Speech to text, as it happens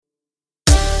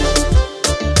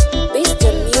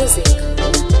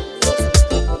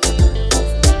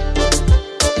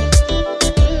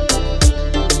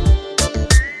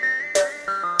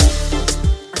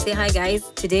guys.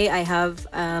 Today I have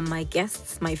my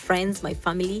guests, my friends, my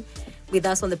family with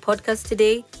us on the podcast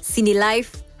today. Cine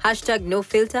Life,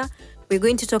 #NoFilter. We're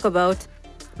going to talk about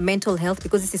mental health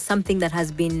because this is something that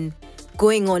has been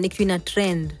going on. Ni kitu ina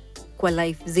trend kwa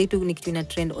life zetu, ni kitu ina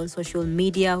trend on social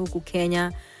media huku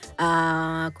Kenya.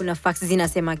 Kuna facts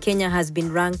zinasema Kenya has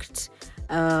been ranked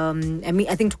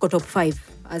I think tuko top 5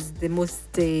 as the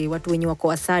most watu wenye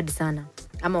wako sad sana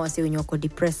ama wase wenye wako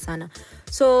depressed sana.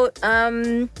 So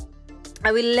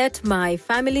I will let my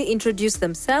family introduce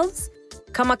themselves.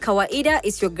 Kama kawaida,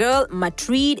 it's your girl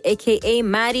Matreed aka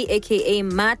Maddie aka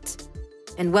Matt,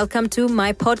 and welcome to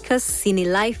my podcast Cine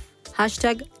Life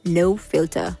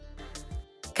 #NoFilter.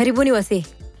 Karibuni wase.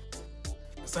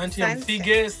 Asante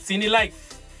Mfige, Cine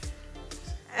Life.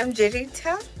 I'm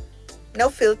Jerita, no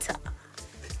filter.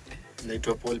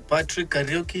 Naitwa Paul Patrick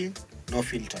Karaoke, no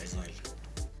filter as well.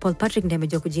 Paul Patrick ndiye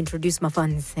amejua kujiintroduce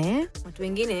mafans watu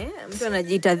wengine mtu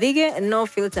anajiita Thige no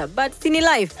filter, but Cine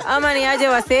Life ama ni aje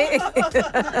wase.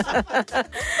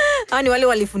 Ani wale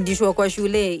walifundishwa kwa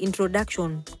shule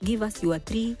introduction, give us your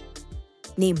 3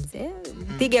 names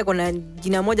Thige ako na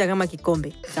jina moja kama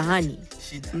kikombe, sahani,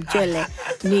 mchele,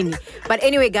 nini. But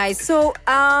anyway guys, so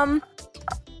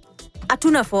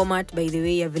atuna format by the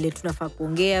way ya vile tunafaa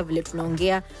kuongea, vile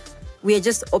tunaongea. We are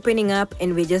just opening up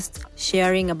and we're just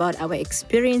sharing about our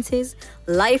experiences.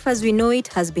 Life as we know it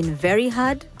has been very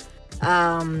hard.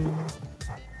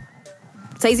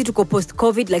 Saizi tuko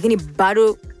post-COVID, lakini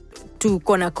bado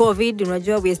tuko na COVID.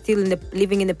 Unajua, we are still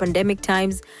living in the pandemic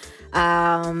times.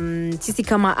 Sisi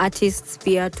kama artists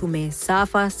pia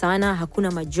tumesuffer sana.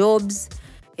 Hakuna majobs.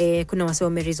 Kuna wase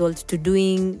wame result to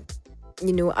doing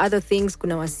other things.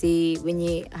 Kuna wasi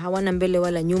wenye hawana mbele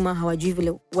wala nyuma, hawajui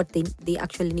vile what they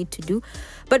actually need to do.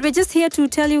 But we're just here to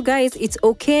tell you guys it's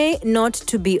okay not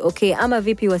to be okay. Ama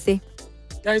vipi wase?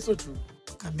 Yeah, it's so true.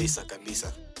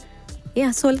 Kabisa.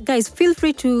 Yeah, so guys, feel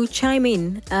free to chime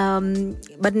in.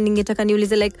 But ningetaka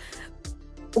niulize like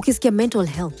ukisikia mental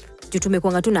health,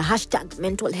 tumekuanga tu na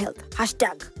 #mental health,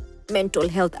 #mental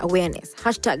health awareness,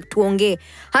 #tuongee,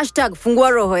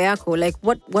 #fungua roho yako. Like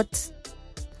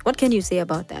what can you say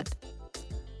about that?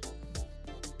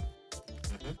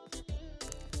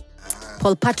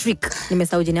 Paul Patrick,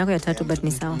 nimesahau jina yako ya tatu but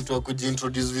ni sawa. Mtu wa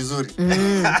kujiintroduce vizuri.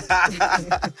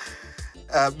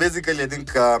 Basically I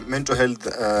think mental health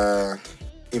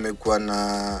imekuwa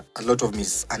na a lot of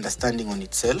misunderstanding on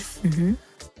itself.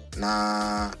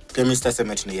 Na pia mimi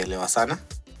sitasema tunaielewa sana.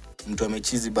 Mtu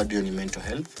amechizi bado ni mental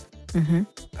health.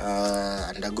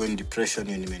 Undergoing depression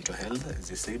ni mental health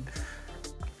as you said.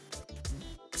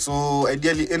 So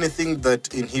ideally anything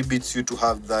that inhibits you to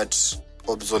have that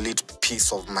obsolete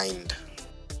peace of mind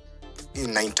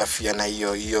interfere na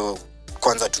hiyo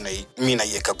kwanza mimi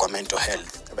naiweka kwa mental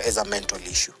health as a mental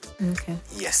issue. Okay.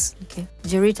 Yes. Okay.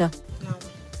 Jerita.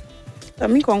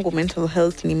 Mimi kwangu mental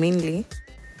health ni mainly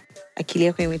akili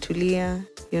yako imetulia,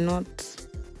 you're not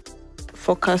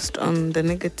focused on the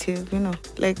negative,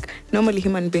 like normally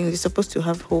human beings you're supposed to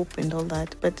have hope and all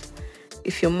that, but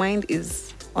if your mind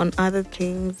is on other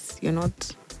things, you're not,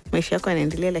 maisha yako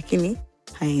yanaendelea lakini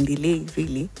hayaendelei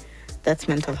really, that's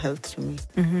mental health to me.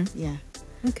 Yeah.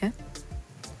 Okay.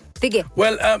 Thige.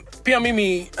 Well, pia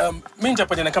mimi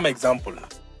nitapata kama example.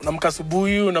 Unamka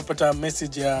asubuhi unapata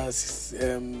message ya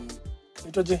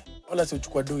nitoje wala si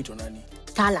uchukua do ito nani?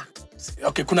 Tala.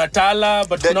 Okay, kuna Tala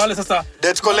but kuna wale sasa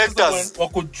debt collectors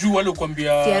wako juu wale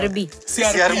kuambia CRB.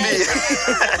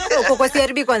 Uko kwa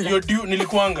CRB kwanza. You're due,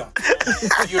 nilikuanga.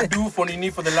 You're due for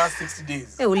the last 60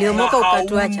 days. Uliomoka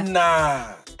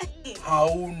ukatuacha.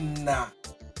 Hauna.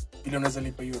 Ile unaweza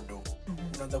lipa hiyo do.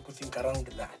 Unaanza kuthink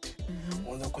around that.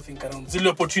 Unaanza kuthink around zile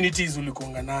opportunities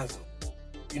ulikuanga nazo.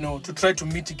 To try to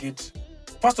mitigate.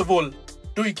 First of all,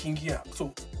 do ikiingia.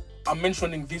 So I'm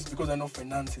mentioning this because I know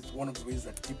finance is one of the ways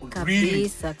that people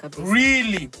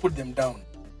really put them down.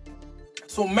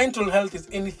 So mental health is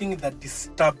anything that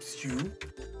disturbs you.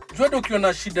 Jua ukiwa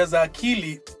na shida za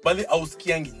akili bali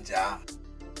ausikiangi njaa.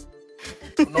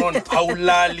 Unaona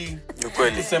haulali.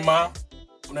 Ukisema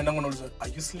unaenda unauliza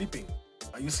are you sleeping?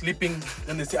 Are you sleeping?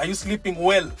 Then they say are you sleeping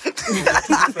well? Two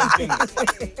different things.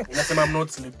 Unasema I'm not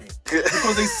sleeping.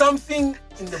 Because there's something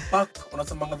in the back,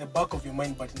 unasema the back of your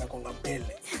mind but inakonga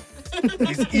mbele.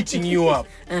 It's eating you up.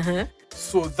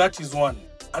 So that is one.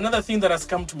 Another thing that has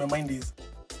come to my mind is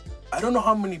I don't know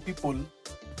how many people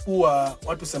who are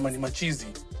watu sema ni machizi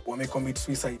wame commit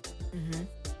suicide.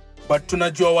 But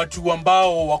tunajua watu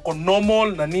ambao wako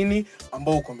normal na nini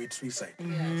ambao commit suicide.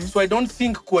 So I don't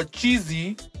think kuwa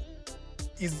cheesy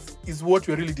is what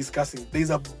we're really discussing. There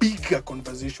is a bigger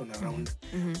conversation around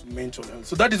mental health.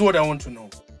 So that is what I want to know.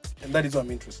 And that is what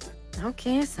I'm interested in.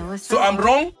 Okay, So I'm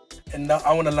wrong and now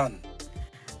I want to learn.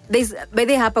 By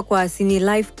the hapa kwa Sini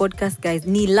Life podcast guys,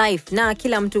 ni life na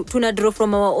kila mtu tuna draw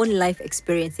from our own life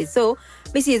experiences. So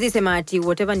mimi siwezi sema ati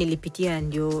whatever nilipitia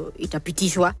ndio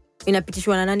itapitishwa.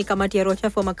 Inapitishwa na nani, kamati ya roho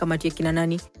chafu ama kamati ya kina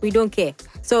nani? We don't care.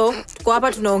 So tuko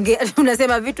hapa tunaongea,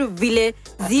 tunasema vitu vile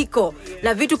ziko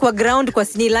na vitu kwa ground. Kwa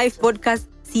Sini Life podcast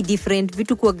si different,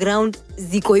 vitu kwa ground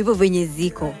ziko hivyo venye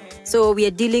ziko. So we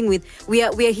are dealing with, we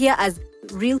are here as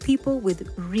real people with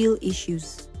real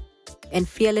issues and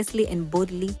fearlessly and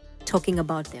boldly talking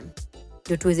about them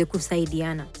ndio tuweze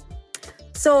kusaidiana.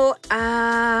 So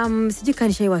sijui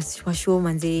kanishai wa show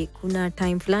manze, kuna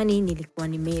time fulani nilikuwa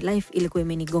life ilikuwa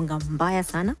imenigonga mbaya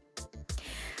sana,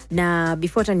 na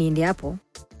before ta niende hapo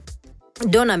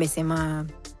Don amesema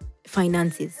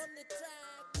finances.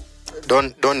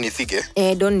 Don ni Thige.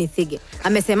 Don ni Thige.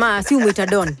 Amesema si umuita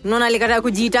Don. Unaona alikata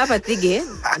kujiita hapa Thige.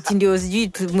 Ati ndio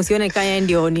sijui msione kaya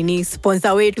ndio nini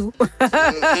sponsor wetu.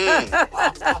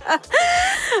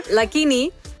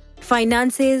 Lakini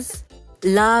finances,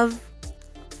 love,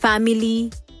 family,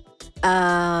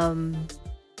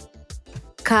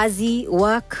 kazi,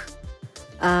 work,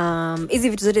 hizi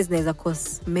vitu zote zinaweza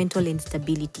cause mental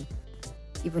instability.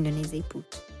 Even ndio naweza iput.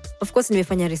 Of course,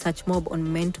 nimefanya research mob on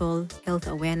mental health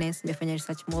awareness. Nimefanya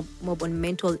research mob on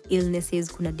mental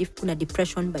illnesses. Kuna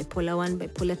depression, bipolar 1,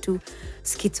 bipolar 2,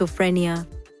 schizophrenia.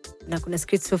 Na kuna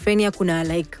schizophrenia, kuna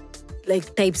like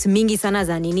types mingi sana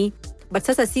za nini. But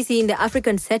sasa sisi in the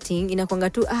African setting inakuanga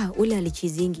tu ule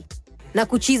alichizingi. Na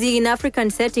kuchizi in African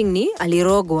setting ni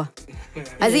alirogwa.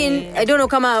 As in, I don't know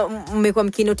kama mmekuwa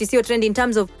mkinotice trend in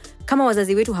terms of kama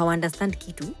wazazi wetu hawa understand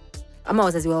kitu. Ama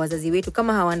wazazi wetu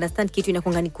kama hawa understand kitu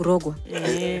inakuanga ni kurogwa.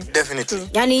 Definitely.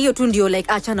 Yani hiyo tu ndio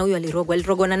like achana huyu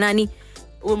alirogwa na nani?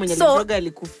 Huyo mwenye aliroga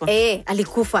alikufa.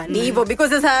 Alikufa. Ni hivyo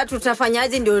because sasa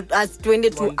tutafanyaje ndio tuende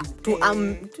to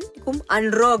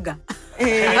unroga.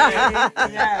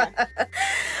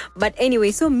 But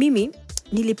anyway, so mimi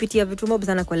nilipitia vitu mob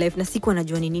sana kwa life na sikuwa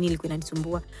najua ni nini ilikuwa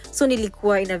inanisumbua. So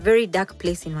nilikuwa in a very dark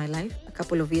place in my life a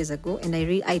couple of years ago and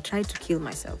I tried to kill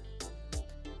myself.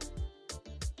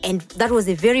 And that was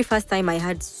the very first time I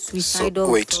had suicidal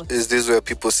thoughts. Is this where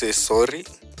people say sorry?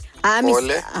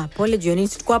 Pole Johnny,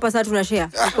 tuko hapa sasa tunashare.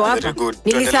 Tuko hapa.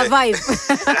 Nilisurvive.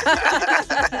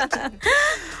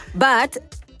 But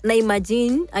na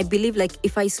imagine, I believe like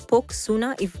if I spoke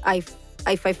sooner, if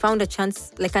I found a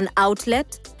chance like an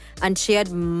outlet and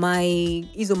shared my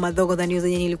hizo madhogodhani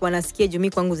zenye nilikuwa nasikia jumi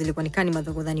kwangu zilikuwa nikani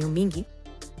madhogodhani mingi.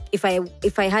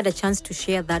 If I had a chance to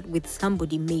share that with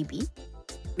somebody,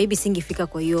 maybe singefika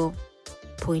kwa hiyo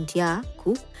point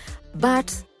yaku.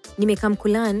 But nimekam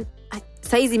kulan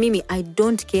saizi mimi I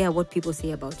don't care what people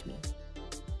say about me,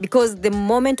 because the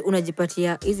moment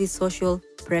unajipatia hizi social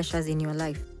pressures in your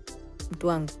life, mtu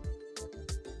wangu,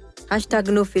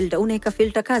 #NoFilter, unaeka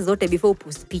filter kazi zote before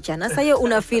post picha, na sasa hiyo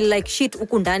una feel like shit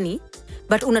huku ndani,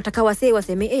 but unataka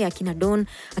waseme akina Don,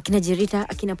 akina Jerita,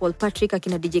 akina Paul Patrick,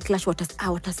 akina DJ Clash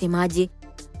watasemaje?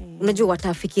 Unajua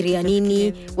watafikiria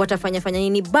nini, watafanya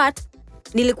nini. But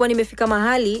nilikuwa nimefika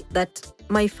mahali that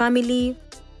my family,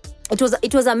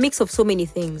 it was a mix of so many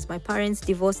things. My parents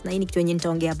divorced, na hii ni kitu yenye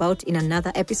nitaongea about in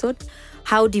another episode,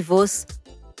 how divorce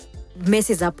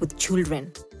messes up with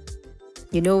children.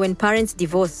 You know, when parents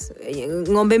divorce,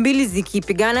 ngombe mbili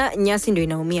zikipigana nyasi ndio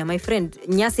inaumia. My friend,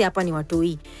 nyasi hapa ni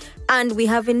watoi. And we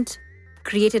haven't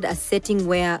created a setting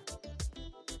where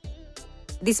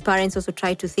these parents also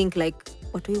try to think like,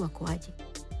 watoi wako aje?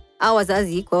 Au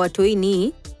wazazi kwa watoi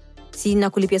ni si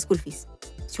nakulipia school fees,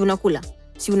 si unakula,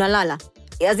 si unalala.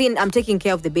 As in, I'm taking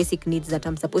care of the basic needs that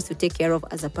I'm supposed to take care of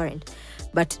as a parent.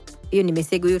 But hiyo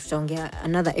nimesego, hiyo tutaongea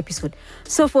another episode.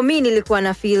 So for me nilikuwa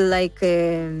na feel like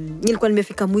nilikuwa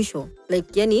nimefika mwisho,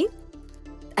 like yani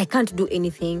I can't do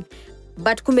anything.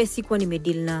 But kumbe sikuwa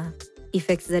nimedeal na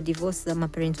effects za divorce za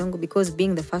parents wangu, because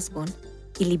being the firstborn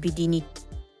ilibidi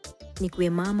nikuwe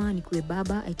mama, nikuwe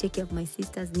baba, I take care of my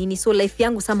sisters nini. So life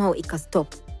yangu somehow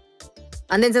ikastop.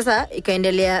 And then sasa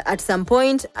ikaendelea at some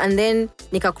point, and then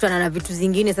nikakutana na vitu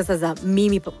zingine sasa za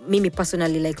mimi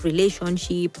personally, like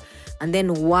relationship, and then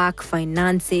work,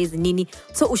 finances nini.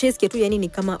 So ushaisikia tu yani ni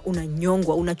kama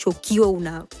unanyongwa,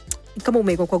 unachokiwa, kama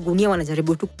umewekwa kwa gunia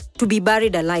wanajaribu to be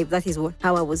buried alive. That is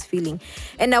how I was feeling.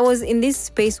 And I was in this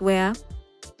space where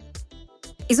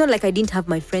it's not like I didn't have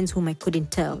my friends whom I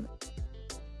couldn't tell.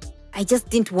 I just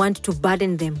didn't want to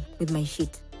burden them with my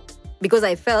shit, because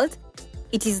I felt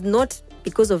it is not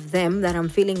because of them that I'm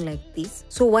feeling like this.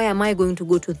 So why am I going to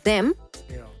go to them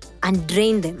and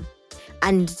drain them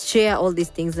and share all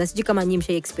these things? Na sijui kama nyinyi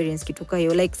msha experience kitu kwa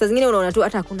hiyo. Like saa zingine unaona tu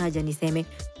hata hakuna haja niseme.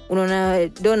 Unaona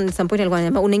Don some point alikuwa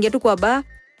anasema unaingia tu kwa bar,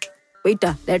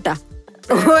 waiter, leta.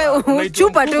 Wewe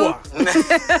chupa tu.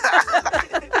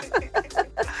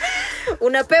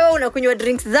 Unapewa, unakunywa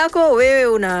drinks zako, wewe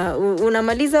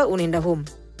unamaliza unaenda home.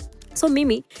 So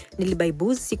mimi nilibuy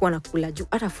booze, sikuwa nakula juu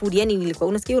hata food, yani nilikuwa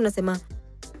unasikia unasema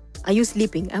are you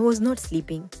sleeping? I was not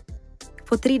sleeping.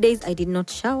 For 3 days I did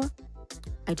not shower.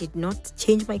 I did not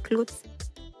change my clothes.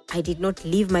 I did not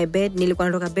leave my bed. Nilikuwa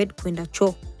natoka bed kwenda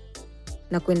choo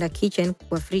na kwenda kitchen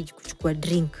kwa fridge kuchukua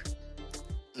drink.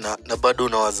 Na bado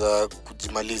unawaza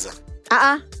kujimaliza?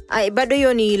 Bado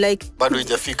hiyo ni like bado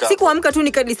haijafika. Sikuamka tu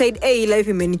nika decide life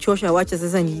imenichosha, wacha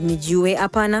sasa nijiue.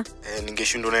 Hapana.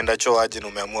 Ningeshinda unaenda choo aje na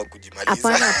umeamua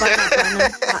kujimaliza.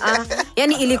 Hapana.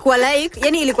 Yani ilikuwa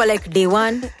like day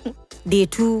 1, day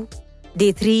 2,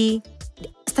 day 3.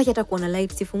 Sitaki hata kuona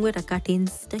light, sifungue hata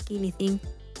curtains, sitaki anything.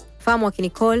 Famu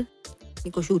akinicall,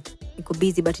 niko shoot, niko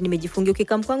busy, but nimejifungia.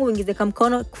 Ukikam kwangu uingize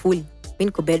kamkono full. Mimi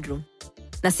niko bedroom.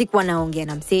 Na sikuwa naongea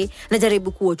na msee,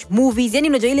 najaribu kuwatch movies. Yani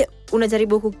unajua ile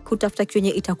unajaribu kutafuta kitu yenye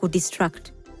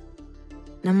itakudistract.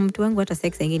 Na mtu wangu hata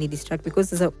sex ingine distract, because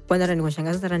sasa kwanza hata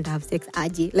niwashangaza sasa nita have sex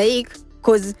aje. Like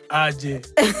cause aje.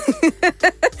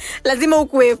 Lazima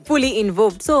ukue fully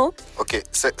involved. So okay,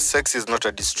 sex is not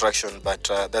a distraction,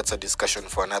 but that's a discussion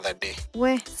for another day.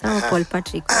 Sawa Paul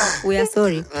Patrick. We are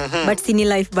sorry. But sini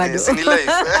life bado. Sini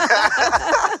life.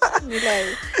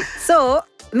 So,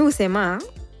 mimi usema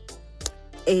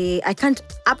I can't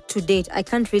up to date. I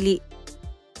can't really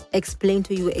explain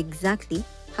to you exactly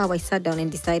how I sat down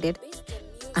and decided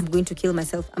I'm going to kill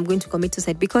myself. I'm going to commit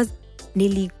suicide because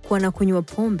nilikuwa na kunywa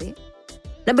pombe.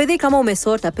 Na by the way, kama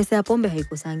umesota, pesa ya pombe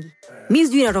haikosangi. Mimi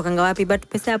sijui inatokanga wapi, but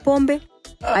pesa ya pombe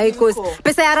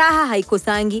pesa ya raha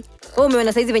haikosangi.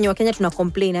 Umeona saizi venye wa Kenya tuna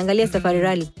complain. Angalia Safari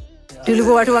Rally.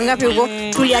 Tulikuwa watu wangapi huko?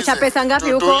 Tuliacha pesa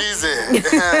ngapi huko?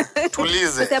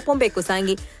 Tulize. Pesa ya pombe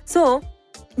haikosangi. So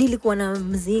nilikuwa na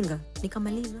mzinga,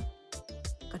 nikamaliza.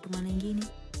 Katuma na nyingine.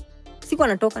 Sikuwa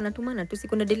natoka, natumana tu,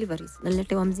 siku na deliveries.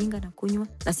 Naletewa mzinga na kunywa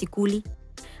na sikuli.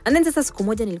 And then sasa siku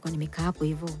moja nilikuwa nimekaa hapo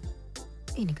hivyo.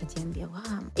 Nikajiambia,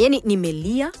 yani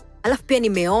nimelia, alafu pia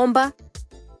nimeomba.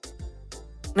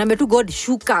 Naambia tu God,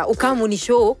 shuka, ukamu ni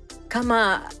show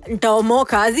kama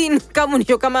nitaomoka, azin kama ni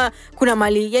show kama kuna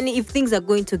mali, yani if things are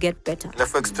going to get better.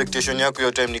 Alafu expectation yako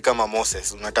hiyo time ni kama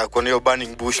Moses, unataka kuona hiyo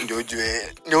burning bush ndio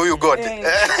ujue ni huyu God.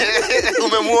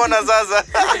 Umemuona sasa.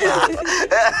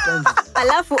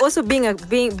 Alafu also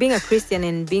being a Christian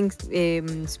and being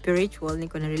spiritual,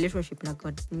 niko na relationship na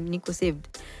God, niko saved.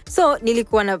 So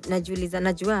nilikuwa najiuliza,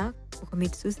 najua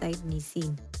commit suicide ni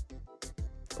sin.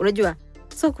 Unajua?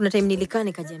 So kuna time nilikaa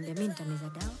nikajiambia mimi nitameza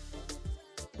dawa.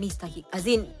 Mimi sitaki.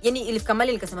 Azin, yani ilifika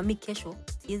mali nikasema mimi kesho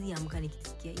siwezi amka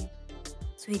nikisikia hiyo.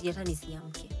 So ili hata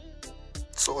nisiamke.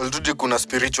 So already kuna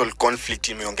spiritual conflict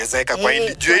imeongezeka kwa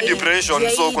depression,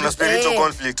 so kuna spiritual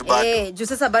conflict bado. Juu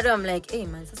sasa bado I'm like,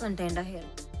 man, sasa nitaenda hell.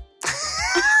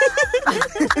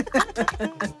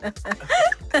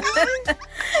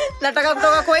 Nataka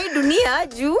kutoka kwa hii dunia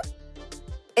juu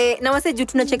na wase juu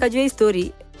tunacheka juu hii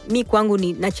story. Mi kwangu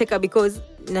ni nacheka because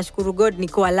nashukuru God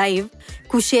niko alive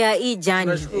kushare hii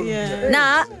journey.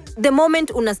 Na the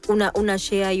moment una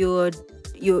share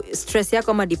your stress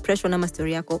yako ama depression ama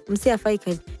story yako, msee afai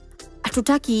kai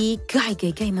atutaki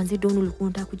guy manze don't ulikuwa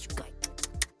unataka kujikai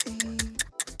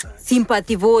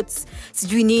sympathy votes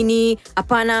sijui nini.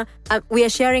 Hapana, we are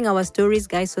sharing our stories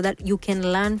guys so that you can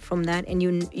learn from that and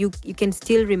you can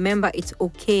still remember it's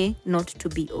okay not to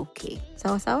be okay.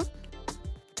 Sawa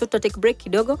tuta take break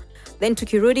kidogo, then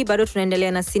tukirudi bado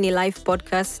tunaendelea na Cine Life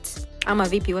podcast ama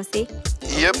vipi wase?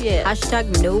 Yep.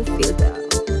 #NoFilter.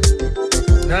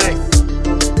 Nice.